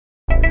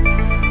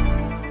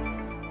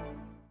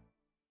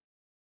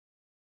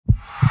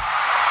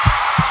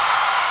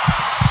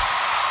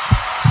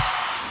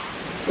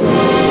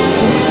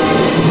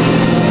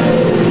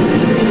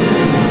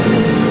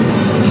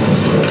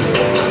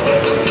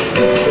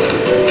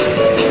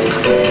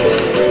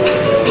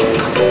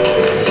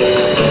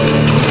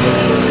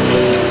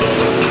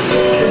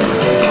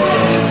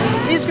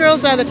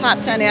girls are the top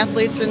 10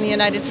 athletes in the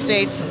United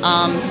States.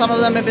 Some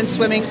of them have been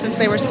swimming since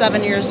they were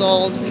 7 years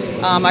old.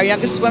 Our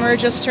youngest swimmer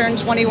just turned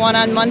 21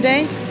 on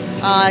Monday.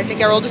 I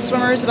think our oldest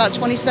swimmer is about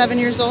 27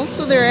 years old,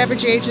 so their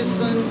average age is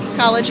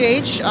college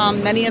age.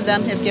 Many of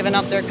them have given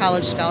up their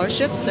college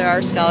scholarships. There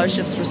are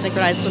scholarships for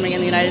synchronized swimming in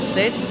the United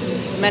States.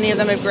 Many of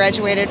them have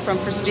graduated from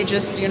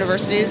prestigious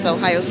universities,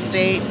 Ohio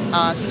State,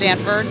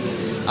 Stanford,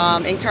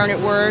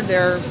 Incarnate Word.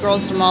 There are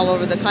girls from all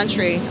over the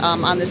country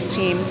on this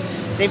team.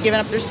 They've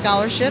given up their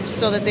scholarships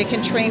so that they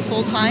can train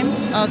full-time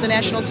with the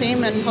national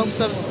team in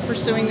hopes of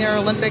pursuing their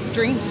Olympic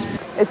dreams.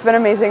 It's been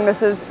amazing.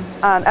 This is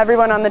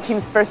everyone on the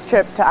team's first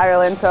trip to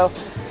Ireland, so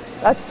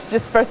that's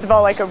just first of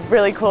all like a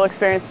really cool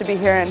experience to be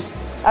here. And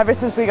ever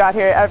since we got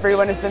here,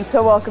 everyone has been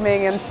so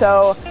welcoming and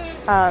so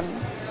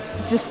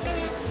just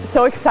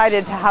so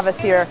excited to have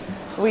us here.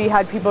 We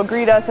had people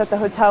greet us at the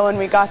hotel when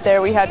we got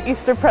there. We had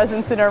Easter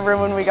presents in our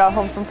room when we got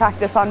home from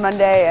practice on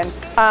Monday. And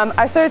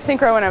I started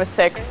synchro when I was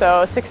 6,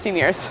 so 16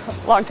 years,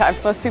 long time.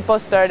 Most people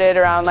started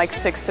around like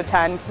 6 to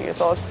 10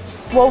 years old.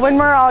 Well, when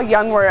we're all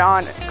young, we're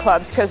on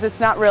clubs because it's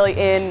not really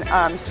in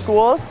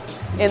schools,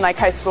 in like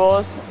high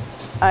schools,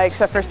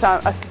 except for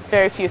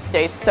very few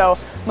states. So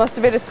most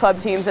of it is club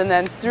teams, and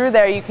then through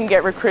there you can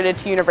get recruited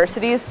to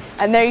universities,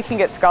 and there you can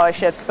get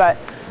scholarships. But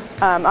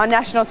on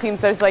national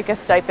teams, there's like a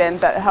stipend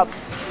that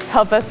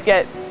help us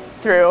get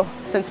through,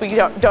 since we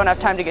don't have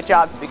time to get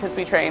jobs because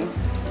we train,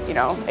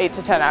 8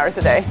 to 10 hours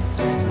a day.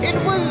 It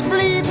was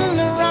bleeding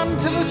around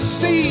to the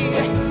sea.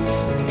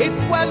 It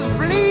was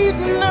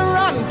bleeding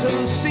around to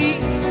the sea.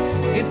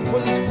 It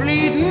was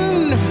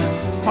bleeding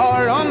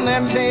all on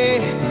that day.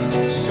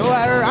 So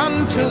I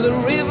ran to the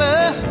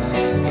river.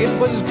 It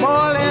was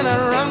boiling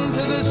around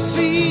to the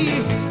sea.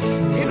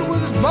 It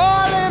was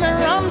boiling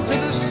around to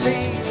the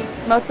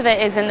sea. Most of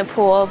it is in the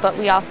pool, but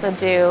we also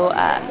do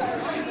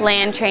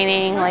land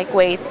training, like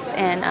weights,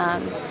 and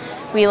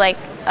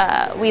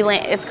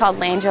it's called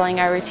land drilling,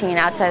 our routine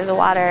outside of the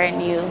water,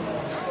 and you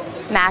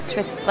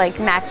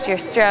match your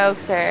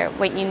strokes or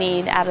what you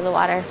need out of the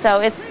water. So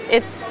it's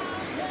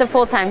a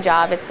full-time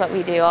job. It's what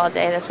we do all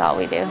day. That's all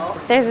we do.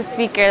 There's a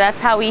speaker. That's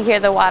how we hear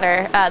the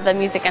water, the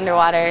music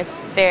underwater. It's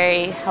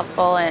very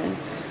helpful, and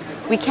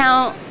we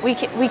count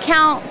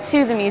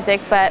to the music,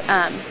 but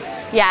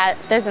yeah,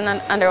 there's an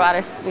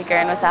underwater speaker,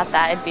 and without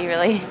that, it'd be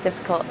really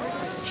difficult.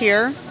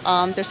 Here,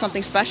 there's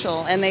something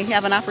special, and they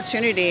have an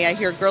opportunity. I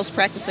hear girls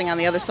practicing on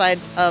the other side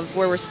of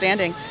where we're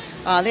standing.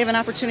 They have an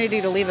opportunity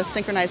to leave a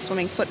synchronized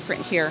swimming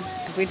footprint here.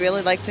 We'd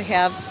really like to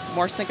have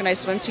more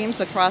synchronized swim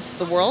teams across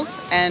the world,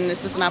 and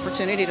this is an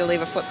opportunity to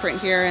leave a footprint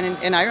here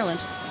in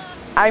Ireland.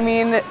 I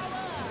mean,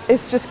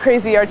 it's just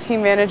crazy. Our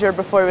team manager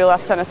before we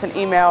left sent us an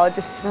email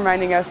just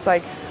reminding us,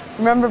 like,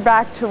 remember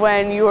back to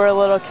when you were a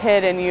little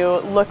kid and you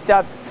looked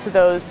up to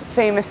those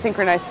famous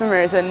synchronized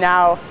swimmers, and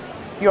now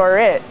you're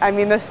it. I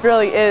mean, this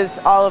really is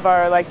all of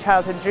our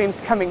childhood dreams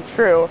coming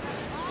true.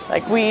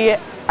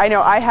 I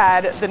know I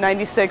had the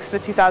 '96, the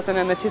 2000,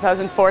 and the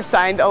 2004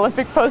 signed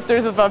Olympic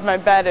posters above my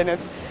bed, and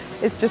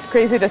it's just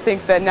crazy to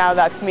think that now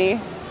that's me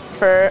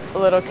for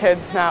little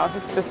kids now.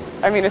 It's just,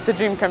 I mean, it's a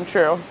dream come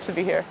true to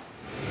be here.